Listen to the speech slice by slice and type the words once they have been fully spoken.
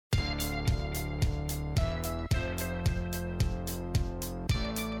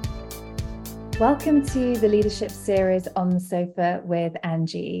Welcome to the leadership series On the Sofa with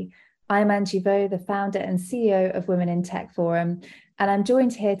Angie. I'm Angie Vaux, the founder and CEO of Women in Tech Forum, and I'm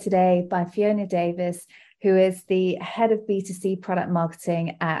joined here today by Fiona Davies, who is the head of B2C product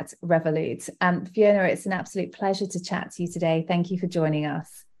marketing at Revolut. Fiona, it's an absolute pleasure to chat to you today. Thank you for joining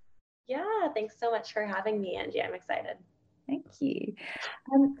us. Yeah, thanks so much for having me, Angie. I'm excited. Thank you.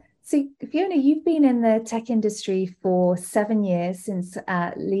 So, Fiona, you've been in the tech industry for 7 years since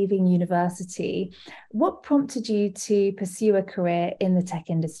leaving university. What prompted you to pursue a career in the tech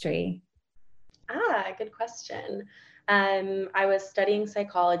industry? Good question. I was studying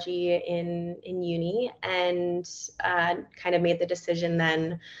psychology in uni and kind of made the decision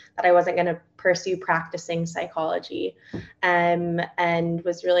then that I wasn't going to pursue practicing psychology, and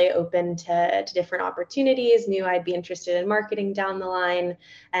was really open to different opportunities. Knew I'd be interested in marketing down the line,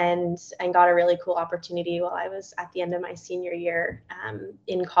 and got a really cool opportunity while I was at the end of my senior year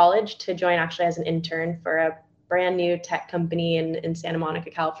in college to join actually as an intern for a brand new tech company in Santa Monica,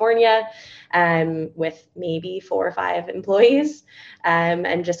 California, with maybe 4 or 5 employees,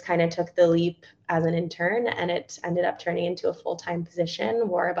 and just kind of took the leap as an intern, and it ended up turning into a full-time position,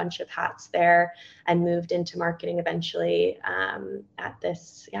 wore a bunch of hats there, and moved into marketing eventually at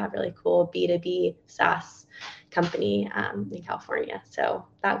this really cool B2B SaaS company in California. So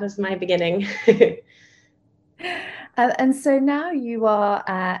that was my beginning. And so now you are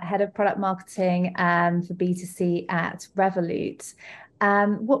head of product marketing for B2C at Revolut.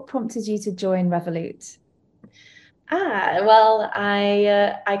 What prompted you to join Revolut? Well,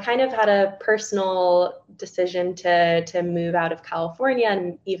 I kind of had a personal decision to move out of California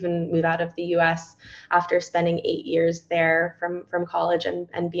and even move out of the US after spending 8 years there from college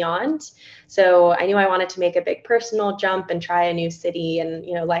and beyond. So I knew I wanted to make a big personal jump and try a new city, and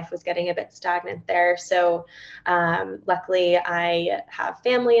life was getting a bit stagnant there. So luckily I have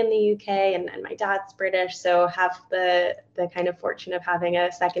family in the UK, and my dad's British, so have the kind of fortune of having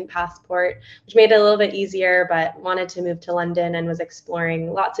a second passport, which made it a little bit easier, but wanted to move to London and was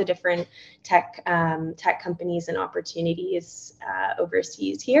exploring lots of different tech companies and opportunities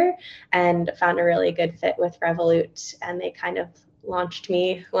overseas here, and found a really good fit with Revolut, and they kind of launched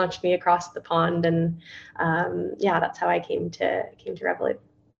me across the pond, and that's how I came to Revolut.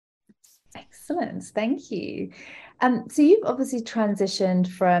 Excellent, thank you. So you've obviously transitioned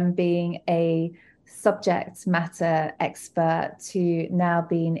from being a subject matter expert to now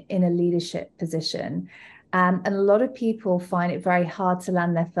being in a leadership position. And a lot of people find it very hard to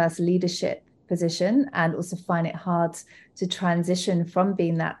land their first leadership position, and also find it hard to transition from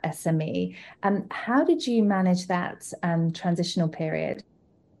being that SME. How did you manage that transitional period?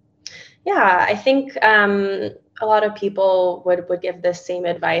 Yeah, I think a lot of people would give the same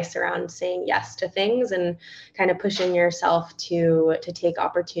advice around saying yes to things and kind of pushing yourself to take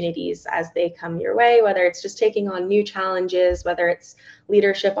opportunities as they come your way, whether it's just taking on new challenges, whether it's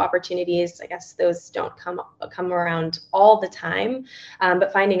leadership opportunities. I guess those don't come around all the time,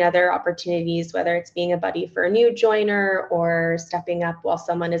 but finding other opportunities, whether it's being a buddy for a new joiner or stepping up while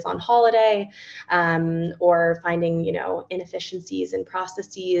someone is on holiday, or finding inefficiencies in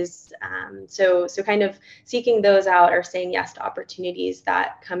processes. So kind of seeking those out, or saying yes to opportunities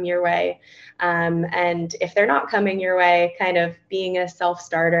that come your way. And if they're not coming your way, kind of being a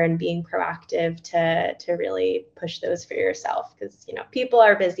self-starter and being proactive to really push those for yourself, because people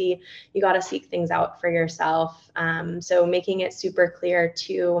are busy. You got to seek things out for yourself. So making it super clear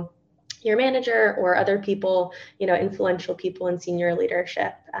to your manager or other people, influential people in senior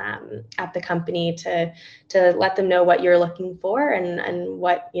leadership at the company, to let them know what you're looking for, and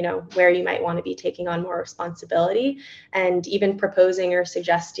what, where you might want to be taking on more responsibility, and even proposing or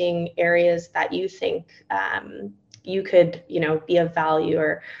suggesting areas that you think you could, be of value,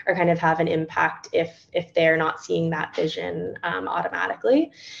 or kind of have an impact if they're not seeing that vision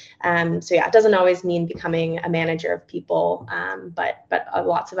automatically. So yeah, it doesn't always mean becoming a manager of people, but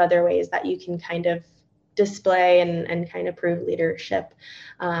lots of other ways that you can kind of display and kind of prove leadership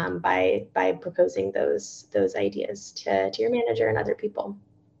by proposing those ideas to your manager and other people.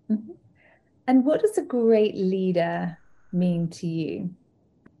 Mhm. And what does a great leader mean to you?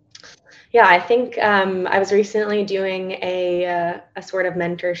 Yeah, I think I was recently doing a sort of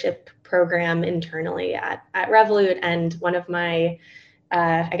mentorship program internally at Revolut, and one of my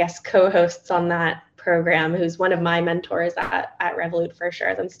I guess co-hosts on that program, who's one of my mentors at Revolut for sure.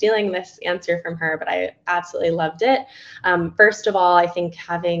 I'm stealing this answer from her, but I absolutely loved it. First of all, I think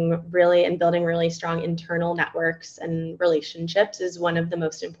having really and building really strong internal networks and relationships is one of the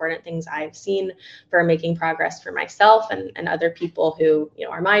most important things I've seen for making progress for myself and other people who, you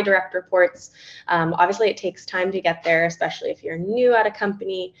know, are my direct reports. Obviously, it takes time to get there, especially if you're new at a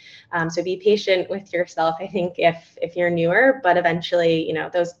company. So be patient with yourself, I think, if you're newer, but eventually, you know,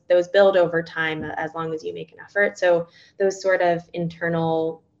 those build over time as long as you make an effort. So those sort of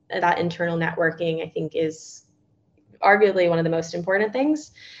internal networking, I think, is arguably one of the most important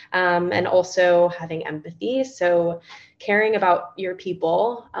things. And also having empathy. So caring about your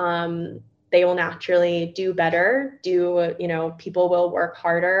people, they will naturally do better, people will work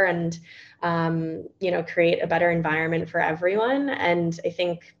harder and, create a better environment for everyone. And I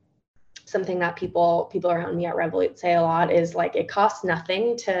think something that people around me at Revolut say a lot is like, it costs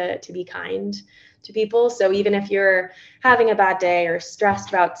nothing to be kind to people. So even if you're having a bad day or stressed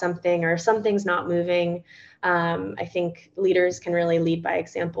about something or something's not moving, I think leaders can really lead by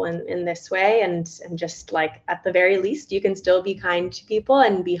example in this way. And just like, at the very least, you can still be kind to people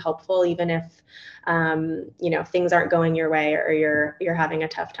and be helpful, even if, things aren't going your way or you're having a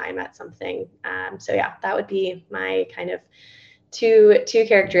tough time at something. So yeah, that would be my kind of two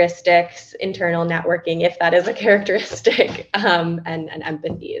characteristics: internal networking, if that is a characteristic, and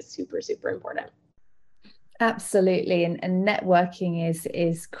empathy is super, super important. Absolutely. And networking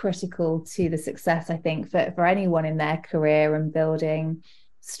is critical to the success, I think, for anyone in their career, and building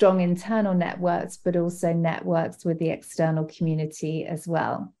strong internal networks, but also networks with the external community as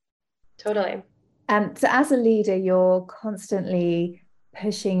well. Totally. So as a leader, you're constantly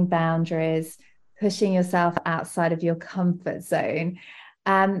pushing boundaries, pushing yourself outside of your comfort zone.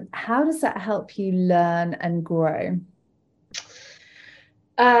 How does that help you learn and grow?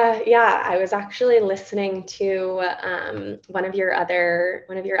 I was actually listening to one of your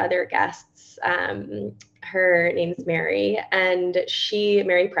other guests. Her name's Mary, and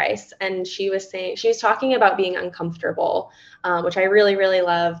Mary Price, and she was talking about being uncomfortable, which I really, really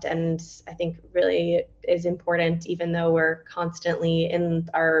loved, and I think really is important, even though we're constantly in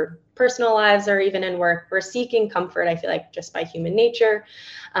our personal lives or even in work, we're seeking comfort, I feel like, just by human nature.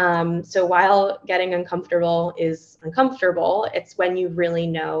 So while getting uncomfortable is uncomfortable, it's when you really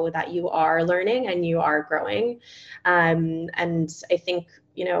know that you are learning and you are growing. And I think,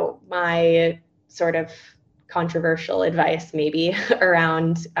 my sort of controversial advice maybe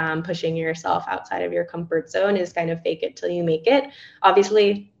around pushing yourself outside of your comfort zone is kind of fake it till you make it.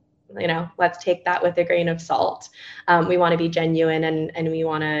 Obviously, let's take that with a grain of salt. We want to be genuine and we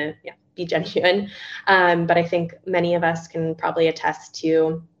want to be genuine. But I think many of us can probably attest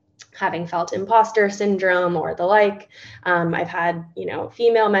to having felt imposter syndrome or the like. I've had,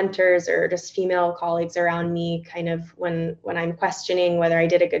 female mentors or just female colleagues around me kind of when I'm questioning whether I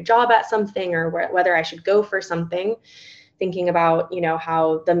did a good job at something or whether I should go for something, thinking about,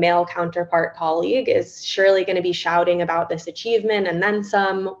 how the male counterpart colleague is surely going to be shouting about this achievement and then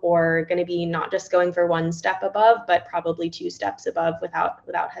some, or going to be not just going for one step above, but probably two steps above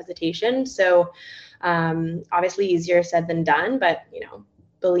without hesitation. So obviously easier said than done, but,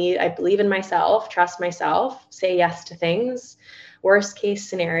 I believe in myself, trust myself, say yes to things. Worst case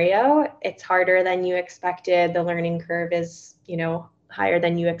scenario, it's harder than you expected. The learning curve is, higher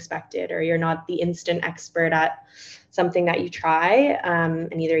than you expected, or you're not the instant expert at something that you try,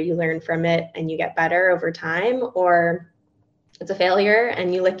 and either you learn from it and you get better over time, or it's a failure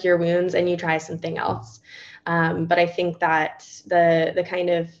and you lick your wounds and you try something else. But I think that the kind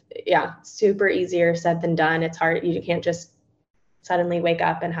of, super easier said than done. It's hard. You can't just suddenly wake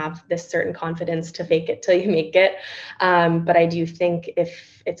up and have this certain confidence to fake it till you make it. But I do think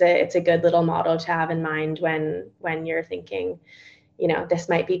if it's a good little model to have in mind when you're thinking, this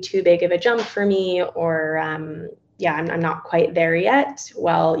might be too big of a jump for me, or I'm not quite there yet.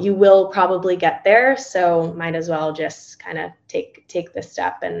 Well, you will probably get there. So might as well just kind of take the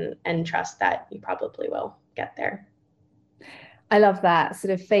step and trust that you probably will get there. I love that,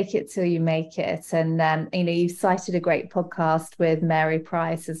 sort of fake it till you make it. And, you cited a great podcast with Mary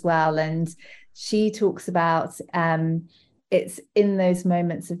Price as well. And she talks about it's in those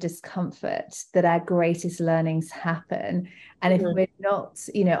moments of discomfort that our greatest learnings happen. And if we're not,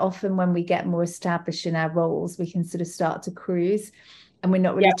 often when we get more established in our roles, we can sort of start to cruise and we're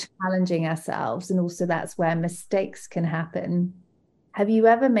not really challenging ourselves. And also that's where mistakes can happen. Have you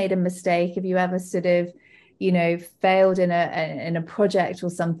ever made a mistake? Have you ever sort of, failed in a project or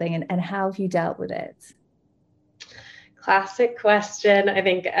something, and how have you dealt with it? Classic question. I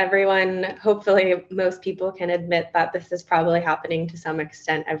think everyone, hopefully most people can admit that this is probably happening to some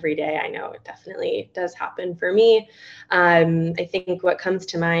extent every day. I know it definitely does happen for me. I think what comes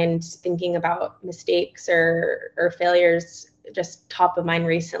to mind thinking about mistakes or failures just top of mind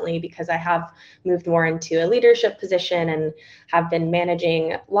recently, because I have moved more into a leadership position and have been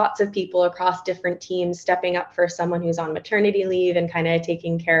managing lots of people across different teams, stepping up for someone who's on maternity leave and kind of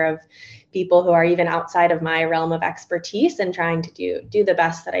taking care of people who are even outside of my realm of expertise, and trying to do the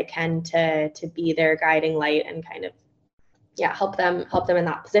best that I can to be their guiding light and kind of help them in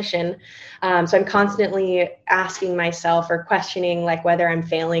that position. So I'm constantly asking myself or questioning like whether I'm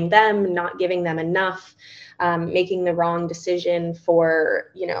failing them, not giving them enough, making the wrong decision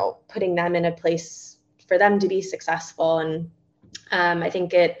for putting them in a place for them to be successful. And I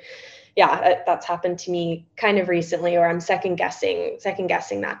think that's happened to me kind of recently, or I'm second guessing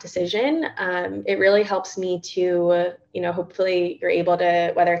that decision. It really helps me to, hopefully you're able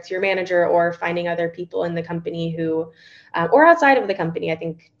to, whether it's your manager or finding other people in the company who, or outside of the company, I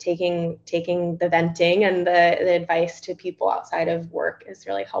think taking the venting and the advice to people outside of work is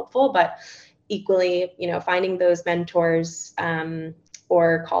really helpful. But equally, finding those mentors,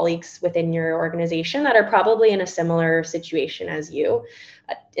 or colleagues within your organization that are probably in a similar situation as you,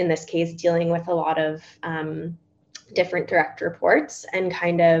 in this case, dealing with a lot of different direct reports, and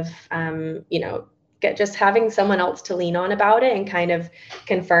kind of, just having someone else to lean on about it and kind of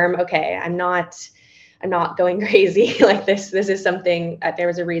confirm, okay, I'm not going crazy. Like this is something that there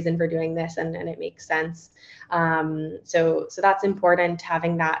was a reason for doing this, and it makes sense. So that's important,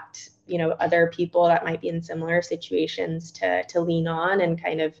 having that, other people that might be in similar situations to lean on and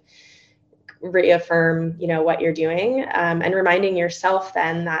kind of reaffirm, what you're doing, and reminding yourself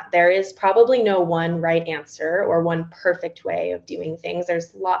then that there is probably no one right answer or one perfect way of doing things.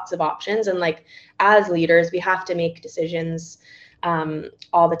 There's lots of options. And like, as leaders, we have to make decisions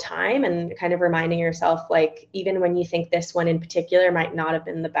all the time, and kind of reminding yourself, like, even when you think this one in particular might not have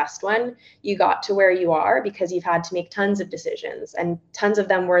been the best one, you got to where you are because you've had to make tons of decisions, and tons of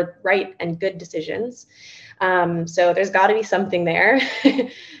them were right and good decisions. So there's got to be something there,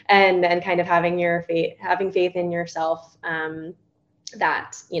 and kind of having faith in yourself,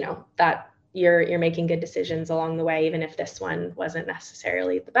 that that you're making good decisions along the way, even if this one wasn't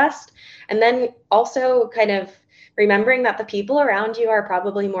necessarily the best. And then also kind of remembering that the people around you are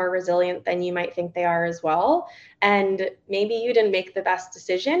probably more resilient than you might think they are as well. And maybe you didn't make the best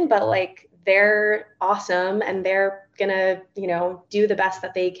decision, but like, they're awesome, and they're gonna, do the best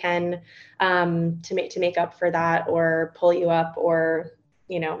that they can, to make up for that, or pull you up, or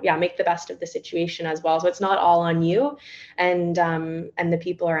make the best of the situation as well. So it's not all on you, and the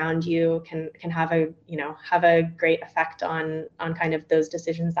people around you can have a great effect on kind of those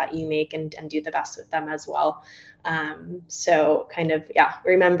decisions that you make, and do the best with them as well. So kind of,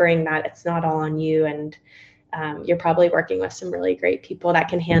 remembering that it's not all on you, and you're probably working with some really great people that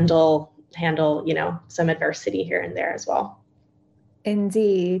can handle some adversity here and there as well.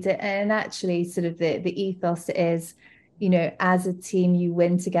 Indeed. And actually, sort of the ethos is, as a team you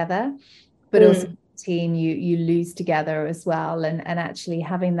win together, but also team you lose together as well. And actually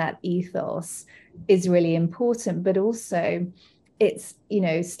having that ethos is really important. But also, it's,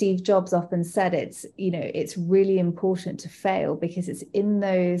 Steve Jobs often said it's really important to fail, because it's in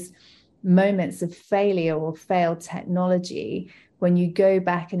those moments of failure or failed technology, when you go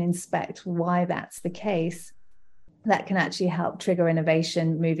back and inspect why that's the case, that can actually help trigger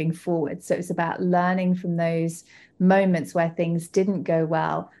innovation moving forward. So it's about learning from those moments where things didn't go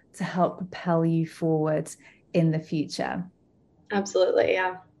well to help propel you forward in the future. Absolutely.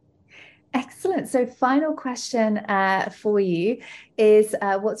 Yeah. Excellent. So final question for you is,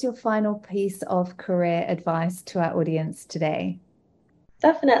 what's your final piece of career advice to our audience today?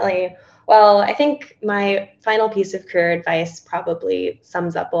 Definitely. Well, I think my final piece of career advice probably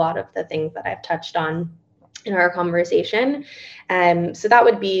sums up a lot of the things that I've touched on in our conversation. So that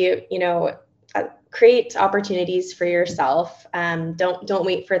would be, create opportunities for yourself. Don't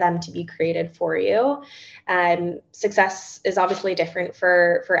wait for them to be created for you. Success is obviously different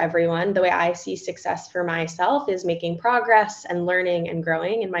for everyone. The way I see success for myself is making progress and learning and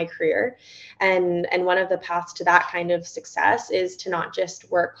growing in my career. And one of the paths to that kind of success is to not just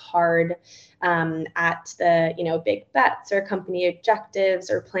work hard at the big bets or company objectives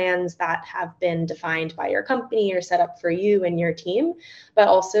or plans that have been defined by your company or set up for you and your team, but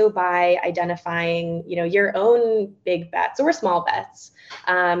also by identifying your own big bets or small bets,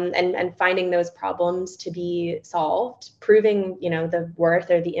 and finding those problems to be solved, proving the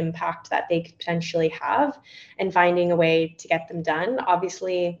worth or the impact that they could potentially have, and finding a way to get them done.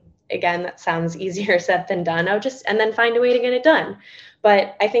 Obviously, again, that sounds easier said than done. And then find a way to get it done.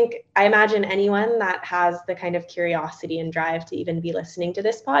 But I imagine anyone that has the kind of curiosity and drive to even be listening to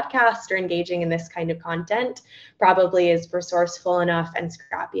this podcast or engaging in this kind of content probably is resourceful enough and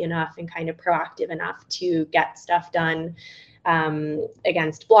scrappy enough and kind of proactive enough to get stuff done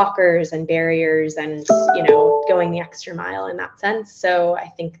against blockers and barriers and, going the extra mile in that sense. So I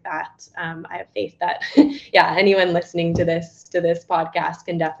think that I have faith that, yeah, anyone listening to this podcast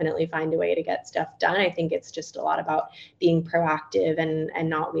can definitely find a way to get stuff done. I think it's just a lot about being proactive and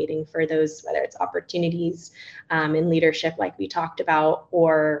not waiting for those, whether it's opportunities in leadership, like we talked about,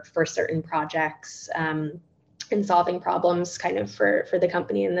 or for certain projects, and solving problems kind of for the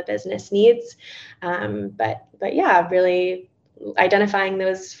company and the business needs. But yeah, really identifying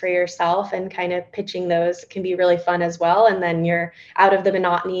those for yourself and kind of pitching those can be really fun as well. And then you're out of the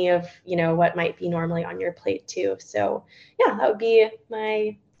monotony of, what might be normally on your plate too. So yeah, that would be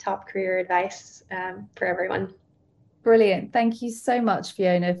my top career advice for everyone. Brilliant. Thank you so much,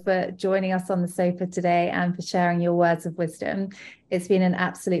 Fiona, for joining us on the sofa today and for sharing your words of wisdom. It's been an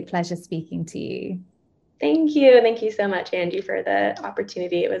absolute pleasure speaking to you. Thank you. Thank you so much, Angie, for the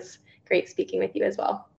opportunity. It was great speaking with you as well.